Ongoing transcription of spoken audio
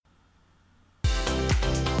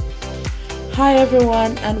Hi,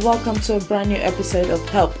 everyone, and welcome to a brand new episode of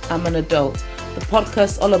Help, I'm an Adult, the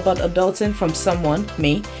podcast all about adulting from someone,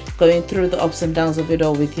 me, going through the ups and downs of it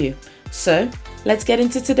all with you. So, let's get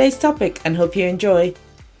into today's topic and hope you enjoy.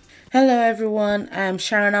 Hello, everyone. I am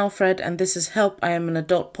Sharon Alfred, and this is Help, I Am an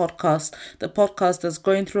Adult podcast, the podcast that's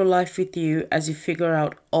going through life with you as you figure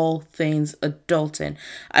out all things adulting.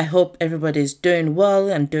 I hope everybody's doing well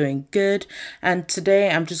and doing good. And today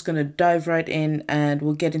I'm just going to dive right in and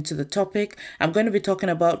we'll get into the topic. I'm going to be talking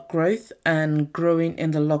about growth and growing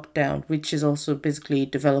in the lockdown, which is also basically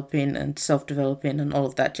developing and self-developing and all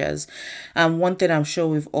of that jazz. One thing I'm sure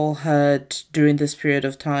we've all heard during this period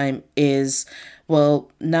of time is, well,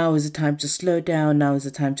 now is the time to slow down, now is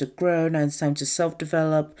the time to grow, now it's time to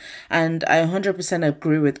self-develop. And I 100%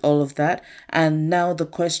 agree with all of that. And now the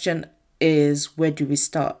question is, where do we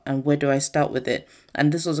start and where do I start with it?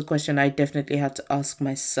 And this was a question I definitely had to ask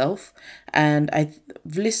myself. And I've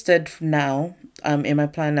listed now, in my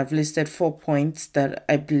plan, I've listed 4 points that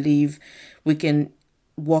I believe we can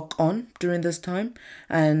work on during this time.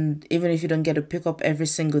 And even if you don't get to pick up every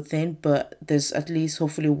single thing, but there's at least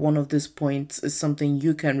hopefully one of these points is something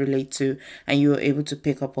you can relate to and you're able to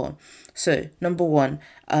pick up on. So number one,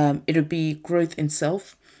 it'll be growth in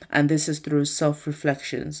self, and this is through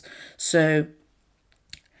self-reflections. So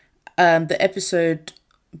the episode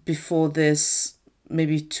before this,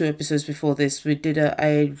 maybe 2 episodes before this,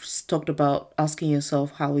 I talked about asking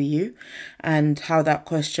yourself, how are you? And how that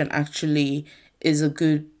question actually is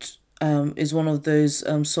is one of those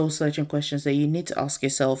soul searching questions that you need to ask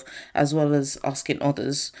yourself as well as asking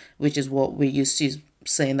others, which is what we're used to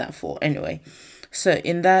saying that for anyway. So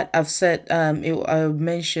in that, I've said I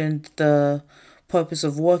mentioned the purpose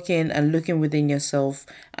of working and looking within yourself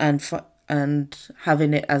and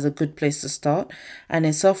having it as a good place to start. And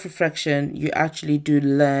in self-reflection, you actually do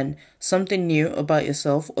learn something new about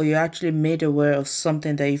yourself, or you're actually made aware of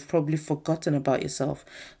something that you've probably forgotten about yourself,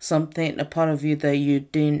 something, a part of you that you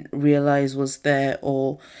didn't realize was there,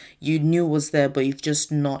 or you knew was there, but you've just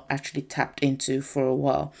not actually tapped into for a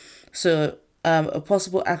while. So a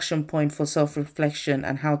possible action point for self-reflection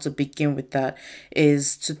and how to begin with that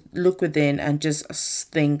is to look within and just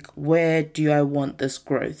think, where do I want this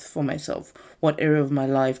growth for myself? What area of my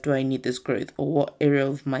life do I need this growth, or what area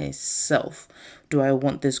of myself do I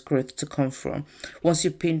want this growth to come from? Once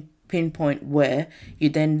you pinpoint where, you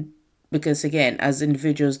then, because again, as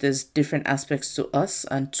individuals, there's different aspects to us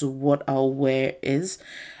and to what our where is.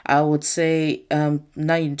 I would say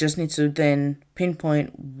now you just need to then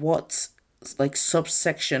pinpoint what like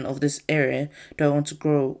subsection of this area do I want to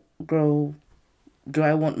grow do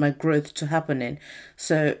I want my growth to happen in.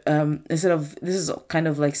 So instead of, this is kind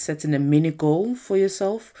of like setting a mini goal for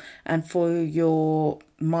yourself and for your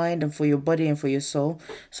mind and for your body and for your soul.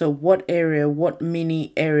 So what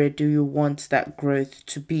mini area do you want that growth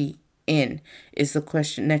to be in is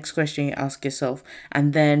the next question you ask yourself.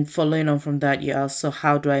 And then following on from that, you ask, so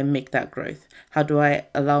how do I make that growth? How do I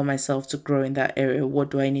allow myself to grow in that area?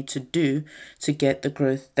 What do I need to do to get the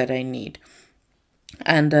growth that I need?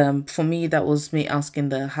 And for me, that was me asking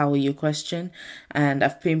the how are you question. And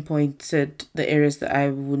I've pinpointed the areas that I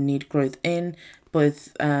would need growth in.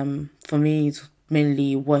 Both for me, it's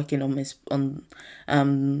mainly working on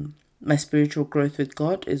my spiritual growth with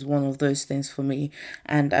God is one of those things for me.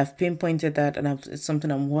 And I've pinpointed that, and it's something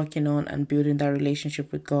I'm working on and building that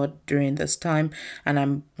relationship with God during this time. And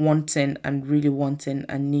I'm really wanting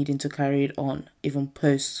and needing to carry it on even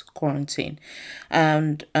post quarantine.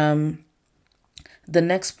 And the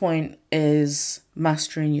next point is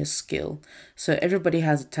mastering your skill. So everybody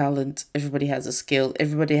has a talent, everybody has a skill,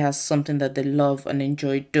 everybody has something that they love and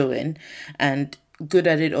enjoy doing, and good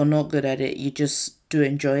at it or not good at it, you just do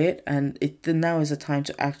enjoy it. And now is a time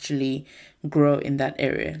to actually grow in that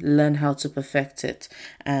area, learn how to perfect it,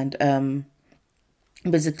 and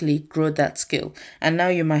basically grow that skill. And now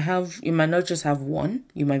you might not just have one,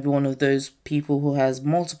 you might be one of those people who has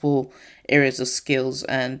multiple areas of skills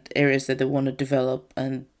and areas that they want to develop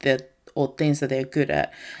and that, or things that they're good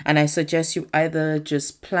at. And I suggest you either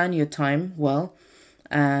just plan your time well,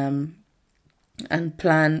 and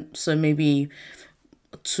plan, so maybe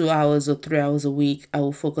 2 hours or 3 hours a week I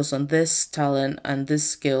will focus on this talent and this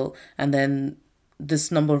skill, and then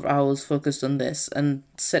this number of hours focused on this, and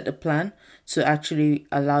set a plan to actually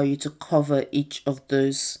allow you to cover each of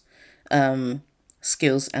those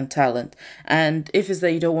skills and talent. And if it's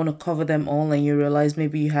that you don't want to cover them all and you realize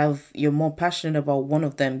maybe you're more passionate about one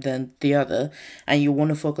of them than the other and you want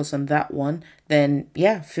to focus on that one, then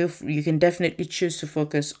yeah, you can definitely choose to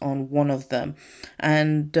focus on one of them.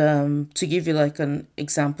 And to give you like an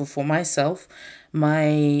example for myself,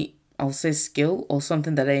 I'll say skill or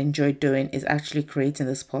something that I enjoy doing is actually creating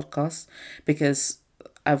this podcast, because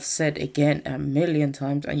I've said again a million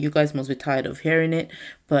times, and you guys must be tired of hearing it,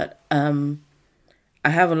 but I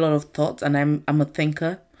have a lot of thoughts, and I'm a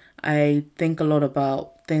thinker. I think a lot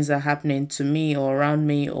about things that are happening to me or around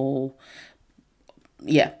me, or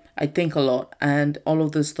yeah, I think a lot, and all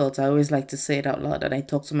of those thoughts I always like to say it out loud, and I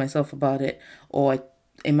talk to myself about it, or I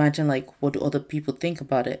imagine like what do other people think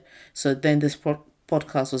about it. So then this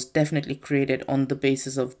podcast was definitely created on the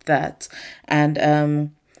basis of that,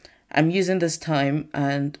 and I'm using this time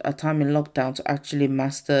and a time in lockdown to actually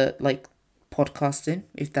master like podcasting,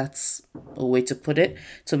 if that's a way to put it,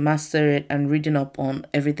 to master it and reading up on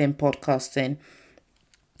everything podcasting.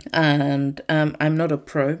 And I'm not a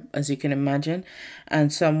pro, as you can imagine,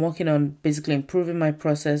 and so I'm working on basically improving my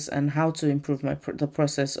process and how to improve the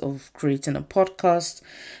process of creating a podcast.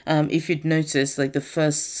 If you'd noticed, like the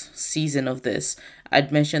first season of this,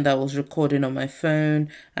 I'd mentioned that I was recording on my phone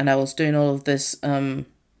and I was doing all of this.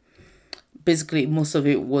 Basically, most of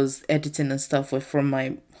it was editing and stuff were from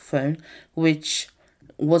my phone, which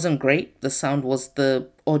wasn't great. The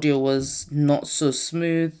audio was not so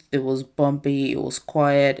smooth. It was bumpy. It was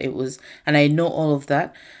quiet. And I know all of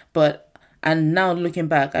that. And now looking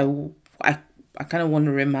back, I kind of want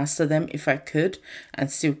to remaster them if I could and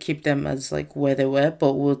still keep them as like where they were.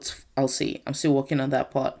 But I'll see. I'm still working on that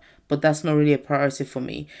part. But that's not really a priority for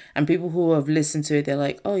me. And people who have listened to it, they're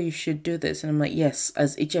like, oh, you should do this. And I'm like, yes,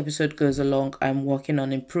 as each episode goes along, I'm working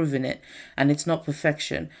on improving it. And it's not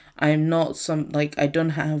perfection. I'm not I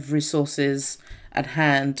don't have resources at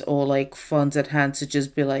hand or like funds at hand to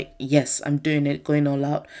just be like, yes, I'm doing it, going all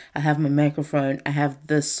out. I have my microphone. I have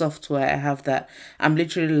this software. I have that. I'm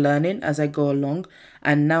literally learning as I go along.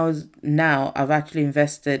 And now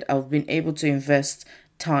I've been able to invest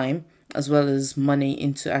time as well as money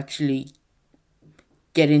into actually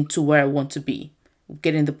getting to where I want to be,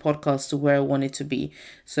 getting the podcast to where I want it to be.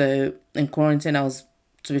 So in quarantine,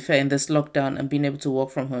 to be fair, in this lockdown and being able to work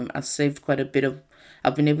from home, I've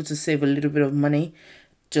been able to save a little bit of money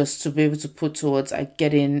just to be able to put towards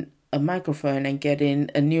getting a microphone and getting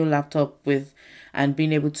a new laptop and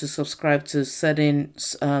being able to subscribe to certain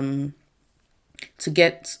to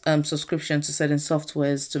get subscription to certain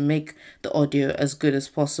softwares to make the audio as good as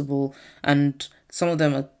possible. And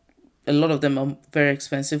a lot of them are very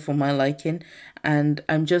expensive for my liking. And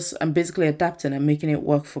I'm basically adapting and making it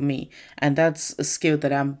work for me. And that's a skill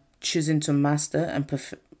that I'm choosing to master and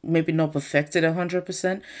maybe not perfected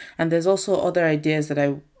 100%. And there's also other ideas that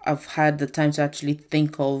I've had the time to actually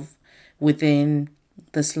think of within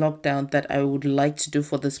this lockdown that I would like to do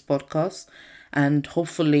for this podcast. And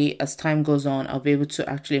hopefully, as time goes on, I'll be able to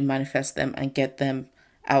actually manifest them and get them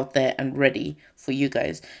out there and ready for you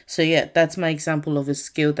guys. So yeah, that's my example of a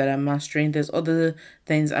skill that I'm mastering. There's other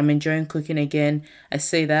things. I'm enjoying cooking again. I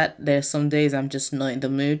say that there's some days I'm just not in the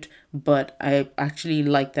mood, but I actually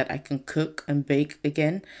like that I can cook and bake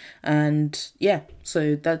again. And yeah,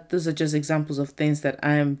 so those are just examples of things that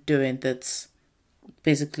I am doing. That's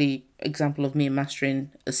basically example of me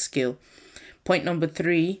mastering a skill. Point number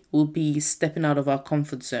 3 will be stepping out of our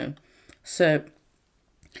comfort zone. So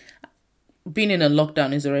being in a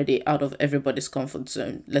lockdown is already out of everybody's comfort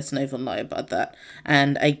zone. Let's not even lie about that.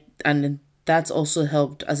 And that's also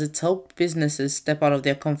helped, as it's helped businesses step out of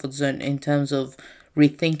their comfort zone in terms of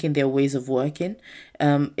rethinking their ways of working.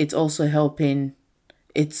 It's also a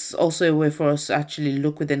way for us to actually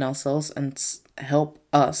look within ourselves and help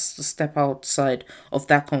us to step outside of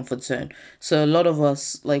that comfort zone. So a lot of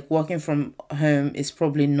us, like, working from home is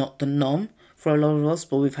probably not the norm for a lot of us,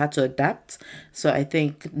 but we've had to adapt. So I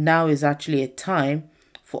think now is actually a time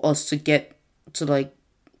for us to get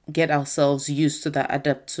ourselves used to that,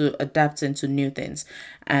 adapting to new things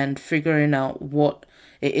and figuring out what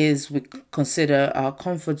it is we consider our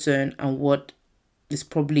comfort zone and what is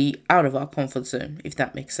probably out of our comfort zone, if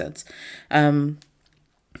that makes sense.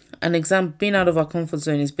 An example, being out of our comfort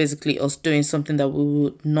zone is basically us doing something that we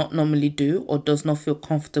would not normally do or does not feel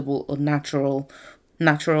comfortable or natural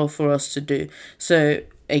for us to do. So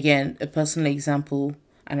again, a personal example,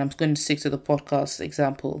 and I'm going to stick to the podcast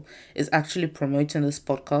example, is actually promoting this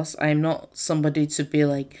podcast. I am not somebody to be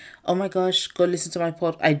like, oh my gosh, go listen to my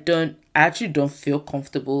pod. I actually don't feel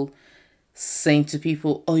comfortable saying to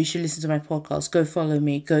people, oh, you should listen to my podcast, go follow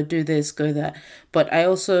me, go do this, go that. But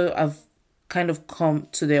I've kind of come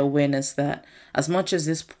to the awareness that as much as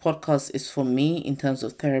this podcast is for me in terms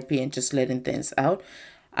of therapy and just letting things out,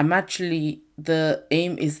 the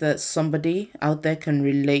aim is that somebody out there can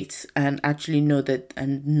relate and actually know that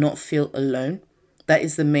and not feel alone. That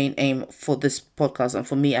is the main aim for this podcast and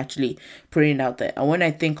for me actually putting it out there. And when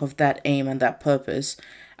I think of that aim and that purpose,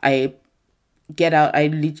 I get out.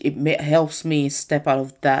 Helps me step out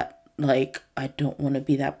of that. Like, I don't want to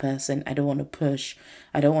be that person. I don't want to push.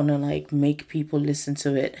 I don't want to like make people listen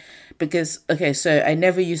to it. Because, okay, so I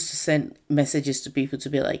never used to send messages to people to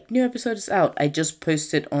be like, new episode is out. I just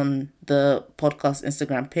posted on the podcast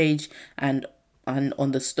Instagram page and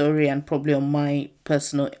on the story, and probably on my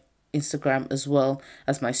personal Instagram as well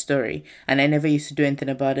as my story. And I never used to do anything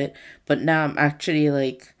about it. But now I'm actually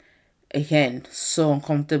like, again, so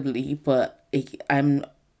uncomfortably, but I'm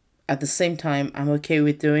at the same time, I'm okay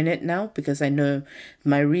with doing it now, because I know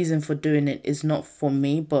my reason for doing it is not for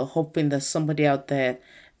me, but hoping that somebody out there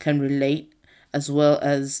can relate, as well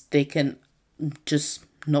as they can just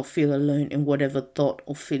not feel alone in whatever thought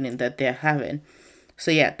or feeling that they're having. So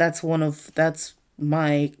yeah, that's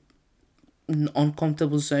my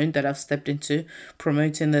uncomfortable zone that I've stepped into,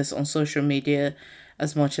 promoting this on social media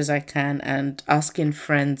as much as I can, and asking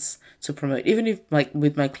friends to promote. Even if, like,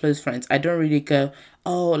 with my close friends, I don't really go,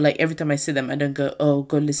 oh, like every time I see them, I don't go, oh,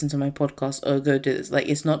 go listen to my podcast, or go do this. Like,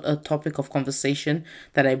 it's not a topic of conversation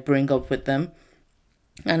that I bring up with them.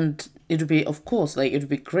 And it would be, of course, like, it would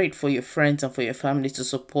be great for your friends and for your family to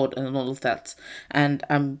support and all of that. And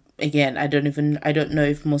again, I don't know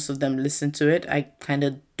if most of them listen to it. I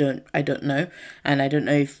don't know. And I don't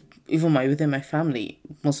know if even within my family,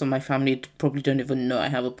 most of my family probably don't even know I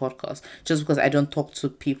have a podcast, just because I don't talk to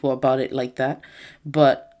people about it like that.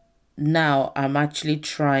 But now I'm actually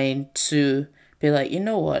trying to be like, you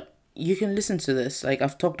know what, you can listen to this. Like,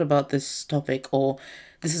 I've talked about this topic, or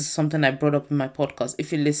this is something I brought up in my podcast.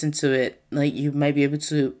 If you listen to it, like, you might be able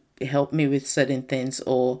to help me with certain things,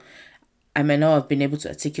 or I may not have been able to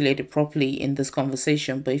articulate it properly in this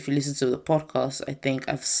conversation, but if you listen to the podcast, I think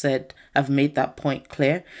I've made that point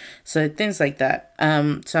clear. So things like that.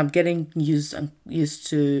 So I'm getting used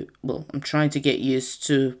to, well, I'm trying to get used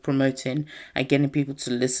to promoting and getting people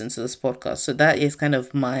to listen to this podcast. So that is kind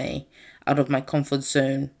of my out of my comfort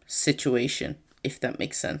zone situation, if that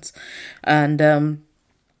makes sense. And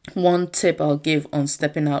one tip I'll give on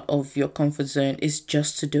stepping out of your comfort zone is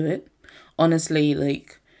just to do it. Honestly,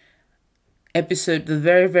 like, the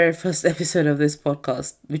very, very first episode of this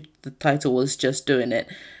podcast, which the title was Just Doing It,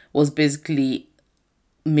 was basically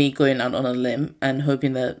me going out on a limb and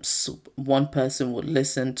hoping that one person would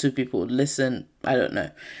listen, two people would listen, I don't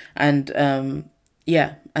know. And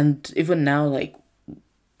yeah, and even now, like,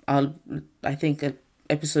 I think a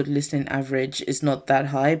episode listening average is not that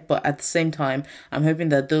high, but at the same time, I'm hoping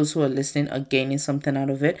that those who are listening are gaining something out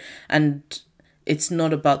of it. And it's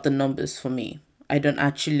not about the numbers for me. It's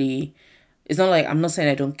not like, I'm not saying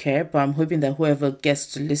I don't care, but I'm hoping that whoever gets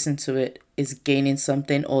to listen to it is gaining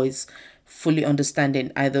something, or is fully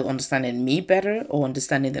either understanding me better, or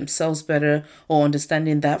understanding themselves better, or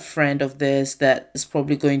understanding that friend of theirs that is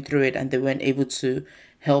probably going through it and they weren't able to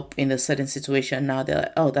help in a certain situation. Now they're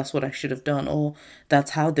like, oh, that's what I should have done, or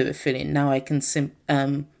that's how they were feeling. Now I can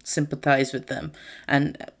sympathize with them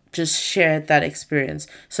and just share that experience.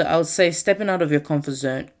 So I would say, stepping out of your comfort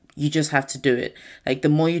zone, you just have to do it. Like, the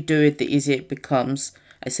more you do it, the easier it becomes.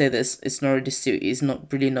 I say this, it's not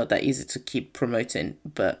really not that easy to keep promoting,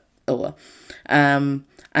 but oh well.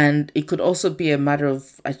 And it could also be a matter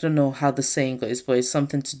of, I don't know how the saying goes, but it's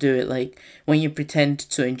something to do it, like, when you pretend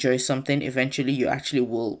to enjoy something, eventually you actually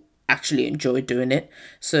will actually enjoy doing it.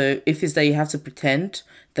 So if it's that you have to pretend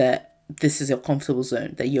that this is your comfortable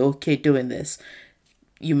zone, that you're okay doing this,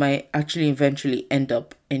 you might actually eventually end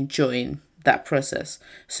up enjoying that process.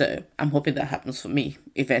 So I'm hoping that happens for me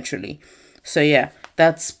eventually. So yeah,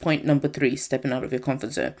 that's point number 3, stepping out of your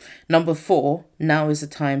comfort zone. Number 4, now is the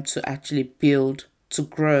time to actually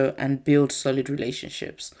grow and build solid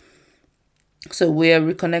relationships. So we are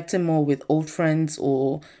reconnecting more with old friends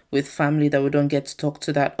or with family that we don't get to talk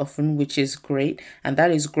to that often, which is great. And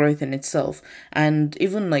that is growth in itself. And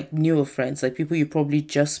even like newer friends, like people you probably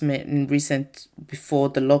just met before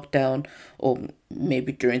the lockdown, or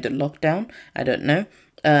maybe during the lockdown, I don't know.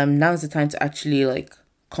 Now's the time to actually like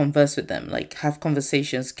converse with them, like have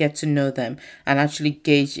conversations, get to know them, and actually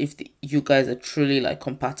gauge if you guys are truly like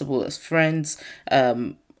compatible as friends,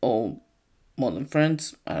 or more than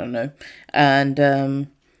friends, I don't know.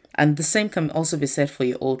 And the same can also be said for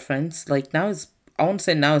your old friends. Like, I won't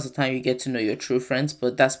say now is the time you get to know your true friends,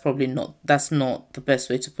 but that's not the best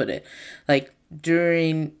way to put it. Like,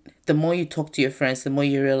 the more you talk to your friends, the more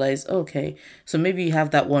you realize, okay, so maybe you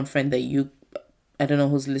have that one friend that I don't know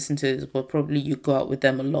who's listening to this, but probably you go out with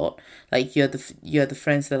them a lot. Like, you're the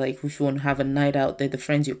friends that, like, if you want to have a night out, they're the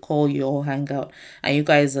friends you call, you all hang out, and you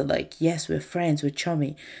guys are like, yes, we're friends, we're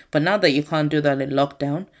chummy. But now that you can't do that in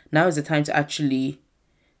lockdown, now is the time to actually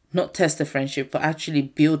not test a friendship, but actually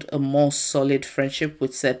build a more solid friendship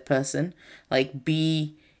with said person. Like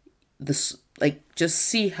be this, like just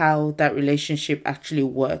see how that relationship actually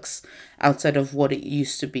works outside of what it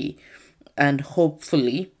used to be. And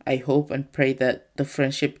hopefully, I hope and pray that the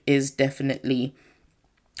friendship is definitely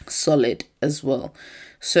solid as well.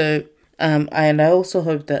 So and I also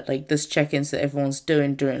hope that like this check-ins that everyone's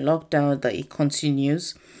doing during lockdown, that it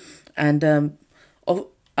continues. And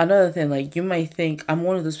another thing, like you might think I'm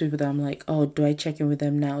one of those people that I'm like, oh, do I check in with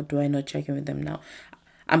them now? Do I not check in with them now?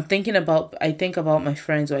 I think about my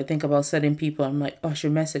friends, or I think about certain people. I'm like, oh, I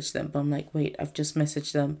should message them. But I'm like, wait, I've just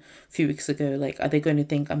messaged them a few weeks ago. Like, are they going to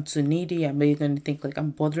think I'm too needy? Are they going to think like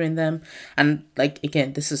I'm bothering them? And like,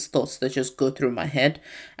 again, this is thoughts that just go through my head.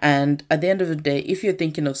 And at the end of the day, if you're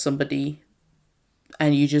thinking of somebody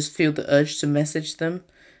and you just feel the urge to message them,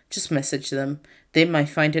 just message them. They might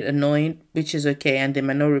find it annoying, which is okay. And they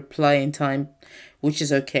might not reply in time, which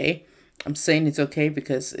is okay. I'm saying it's okay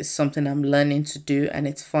because it's something I'm learning to do, and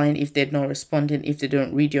it's fine if they're not responding, if they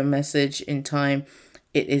don't read your message in time.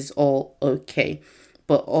 It is all okay.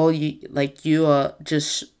 But all you are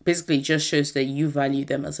just basically just shows that you value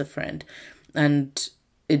them as a friend. And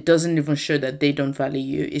it doesn't even show that they don't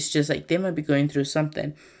value you. It's just like they might be going through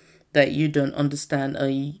something that you don't understand,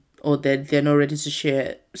 or that they're not ready to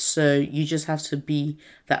share. So you just have to be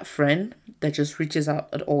that friend that just reaches out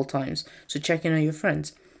at all times. So check in on your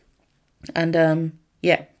friends. And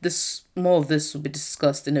yeah, this more of this will be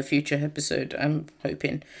discussed in a future episode, I'm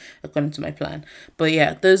hoping, according to my plan. But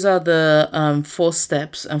yeah, those are the 4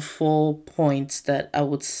 steps and 4 points that I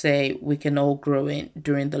would say we can all grow in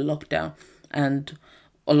during the lockdown. And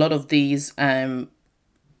a lot of these I'm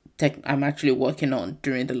actually working on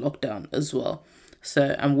during the lockdown as well.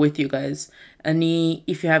 So I'm with you guys.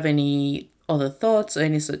 If you have any other thoughts or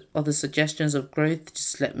any other suggestions of growth,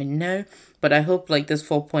 just let me know. But I hope like these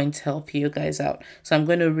 4 points help you guys out. So I'm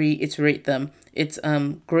going to reiterate them. It's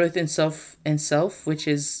growth in self, which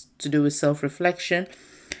is to do with self-reflection.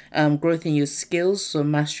 Growth in your skills, so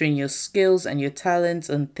mastering your skills and your talents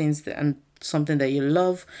and things and something that you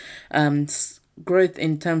love. Growth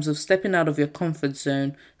in terms of stepping out of your comfort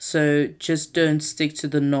zone. So just don't stick to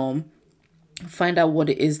the norm. Find out what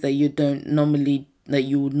it is that you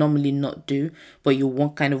would normally not do, but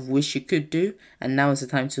you kind of wish you could do, and now is the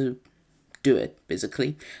time to do it,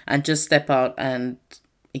 basically. And just step out. And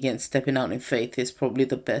again, stepping out in faith is probably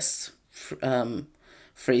the best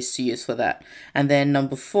phrase to use for that. And then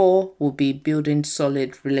number 4 will be building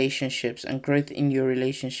solid relationships and growth in your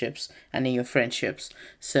relationships and in your friendships.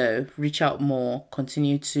 So reach out more,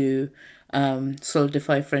 continue to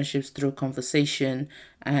solidify friendships through conversation,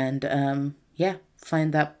 and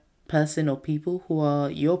find that person or people who are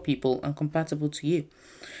your people and compatible to you.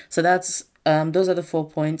 So that's those are the 4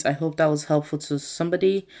 points. I hope that was helpful to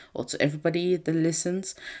somebody or to everybody that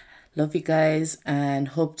listens. Love you guys and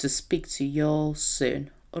hope to speak to y'all soon.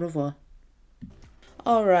 Au revoir.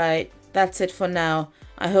 All right, that's it for now.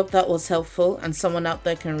 I hope that was helpful and someone out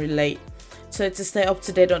there can relate. So to stay up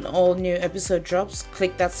to date on all new episode drops,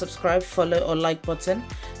 click that subscribe, follow or like button,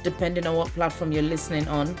 depending on what platform you're listening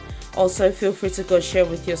on. Also, feel free to go share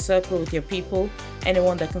with your circle, with your people,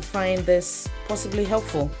 anyone that can find this possibly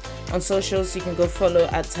helpful. On socials, you can go follow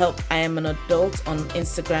at Help I Am an Adult on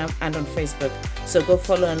Instagram and on Facebook. So go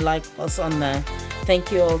follow and like us on there.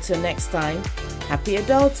 Thank you all till next time. Happy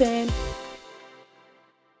adulting!